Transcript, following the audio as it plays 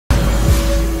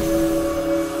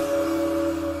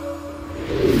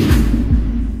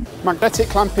Magnetic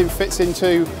clamping fits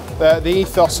into the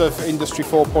ethos of Industry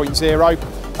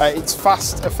 4.0. It's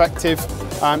fast, effective,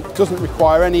 doesn't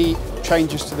require any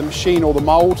changes to the machine or the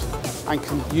mould, and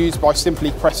can be used by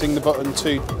simply pressing the button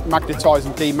to magnetise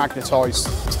and demagnetise.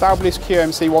 Stäubli's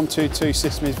QMC 122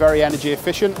 system is very energy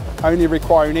efficient, only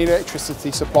requiring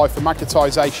electricity supply for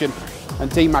magnetisation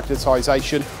and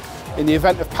demagnetisation. In the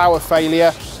event of power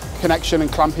failure, connection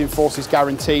and clamping force is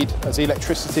guaranteed, as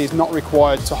electricity is not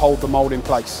required to hold the mould in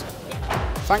place.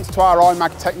 Thanks to our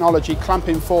iMag technology,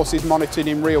 clamping force is monitored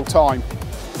in real time.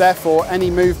 Therefore, any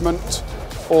movement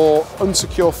or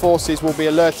unsecure forces will be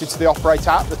alerted to the operator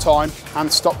at the time and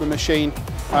stop the machine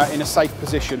in a safe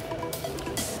position.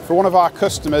 For one of our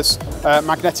customers,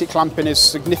 magnetic clamping has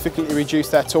significantly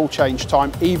reduced their tool change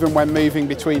time, even when moving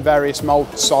between various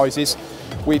mould sizes.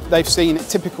 They've seen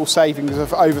typical savings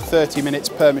of over 30 minutes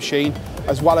per machine,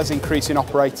 as well as increasing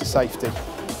operator safety.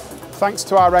 Thanks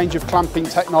to our range of clamping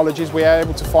technologies, we are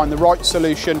able to find the right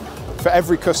solution for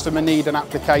every customer need and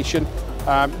application.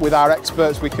 With our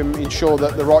experts, we can ensure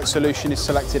that the right solution is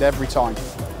selected every time.